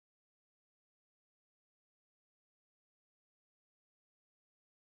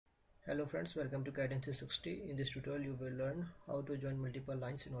Hello friends, welcome to CAD 360. In this tutorial you will learn how to join multiple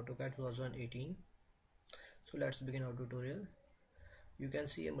lines in AutoCAD 2018. So let's begin our tutorial. You can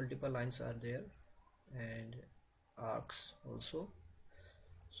see multiple lines are there and arcs also.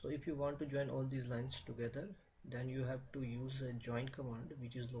 So if you want to join all these lines together, then you have to use a join command,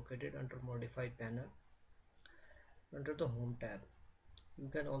 which is located under modify panel under the home tab. You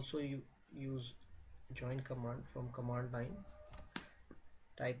can also use join command from command line.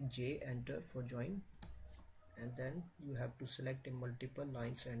 Type J, enter for join, and then you have to select a multiple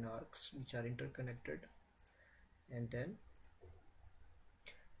lines and arcs which are interconnected, and then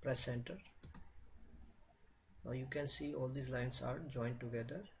press enter. Now you can see all these lines are joined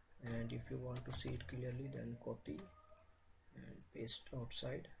together, and if you want to see it clearly, then copy and paste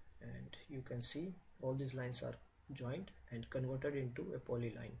outside, and you can see all these lines are joined and converted into a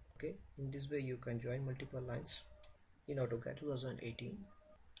polyline. Okay, in this way you can join multiple lines in AutoCAD 2018.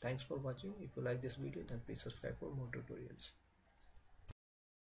 Thanks for watching. If you like this video, then please subscribe for more tutorials.